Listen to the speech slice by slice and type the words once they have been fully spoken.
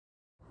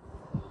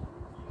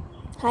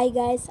Hi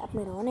guys,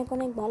 আপনারা অনেক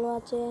অনেক ভালো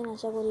আছেন।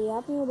 আশা করি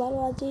আমিও ভালো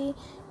আছি।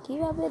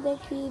 কিভাবে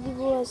দেখিয়ে দিব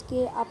আজকে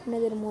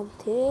আপনাদের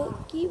মধ্যে,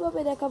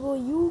 কিভাবে দেখাবো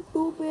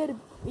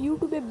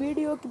ইউটিউবে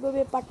ভিডিও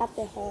কিভাবে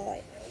পাঠাতে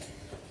হয়।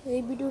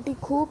 এই ভিডিওটি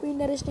খুব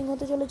ইন্টারেস্টিং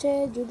হতে চলেছে।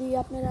 যদি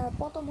আপনারা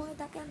প্রথম হয়ে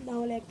থাকেন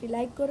তাহলে একটি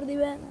লাইক করে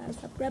দিবেন আর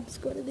সাবস্ক্রাইব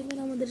করে দিবেন।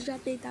 আমাদের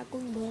সাথেই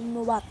থাকুন।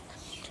 ধন্যবাদ।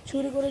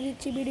 শুরু করে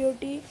দিচ্ছি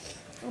ভিডিওটি।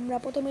 আমরা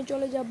প্রথমে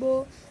চলে যাব,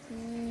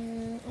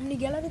 আমি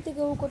গ্যালারি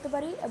থেকেও করতে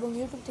পারি এবং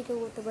ইউটিউব থেকেও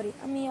করতে পারি।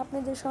 আমি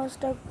আপনাদের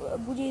সহজটা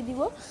বুঝিয়ে দিব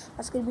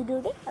আজকের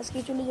ভিডিওতে। আজকে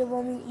চলে যাব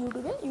আমি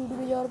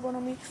ইউটিউবে যাওয়ার পর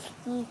আমি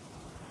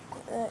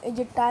এই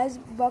যে টাইলস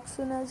বক্স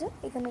আছে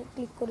এখানে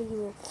ক্লিক করে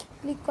দিব।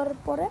 ক্লিক করার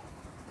পরে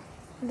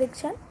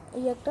দেখছেন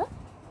এই একটা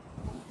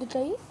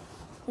এটাই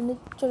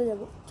চলে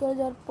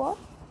যাওয়ার পর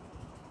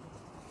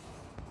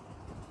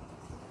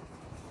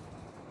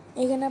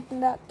এখানে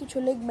আপনারা কিছু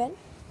লিখবেন।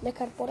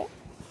 লেখার পরে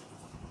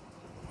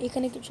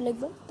এখানে কিছু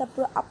লিখবেন,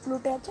 তারপর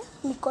আপলোডে আছে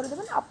ক্লিক করে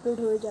দেবেন, আপলোড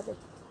হয়ে যাবে।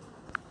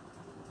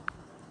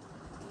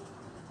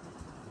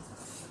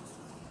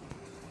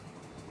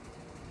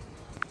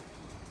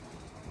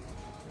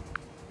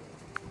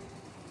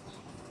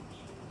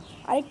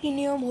 আরেকটি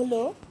নিয়ম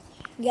হলো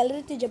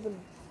গ্যালারিতে যাবেন।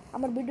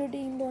 আমার ভিডিওটি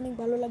কিন্তু অনেক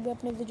ভালো লাগবে।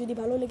 আপনাদের যদি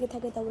ভালো লেগে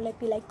থাকে তাহলে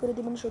একটি লাইক করে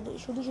দেবেন,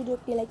 শুধু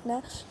একটি লাইক না,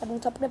 এবং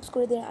সাবস্ক্রাইব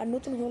করে দেবেন। আর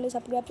নতুন হলে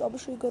সাবস্ক্রাইব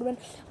অবশ্যই করবেন।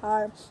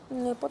 আর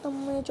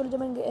প্রথমে চলে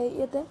যাবেন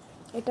ইয়েতে,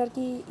 এটার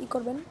কি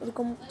করবেন,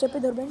 এরকম চেপে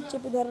ধরবেন।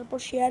 চেপে ধরার পর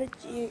শেয়ার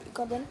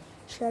করবেন,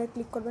 শেয়ারে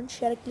ক্লিক করবেন।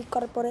 শেয়ারে ক্লিক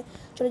করার পরে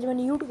চলে যাবেন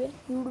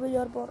ইউটিউবে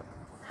যাওয়ার পর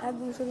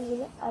একদম সরে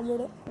যাবে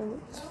আপলোডে।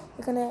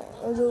 এখানে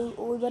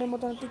ওইবারের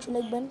মতন কিছু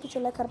লিখবেন। কিছু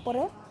লেখার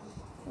পরে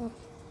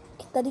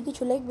ইত্যাদি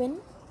কিছু লিখবেন,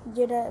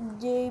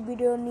 যে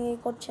ভিডিও নিয়ে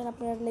করছেন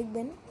আপনারা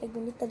লিখবেন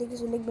ইত্যাদি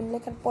কিছু লিখবেন।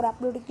 লেখার পর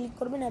আপলোডে ক্লিক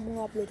করবেন এবং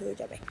আপলোড হয়ে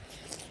যাবে।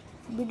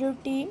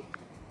 ভিডিওটি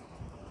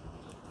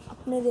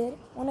আপনাদের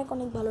অনেক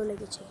অনেক ভালো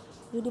লেগেছে।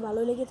 যদি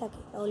ভালো লেগে থাকে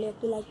তাহলে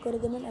একটু লাইক করে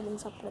দেবেন এবং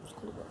সাবস্ক্রাইব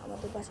করে দেবেন।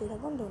 আমাদের পাশে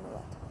থাকুন।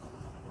 ধন্যবাদ।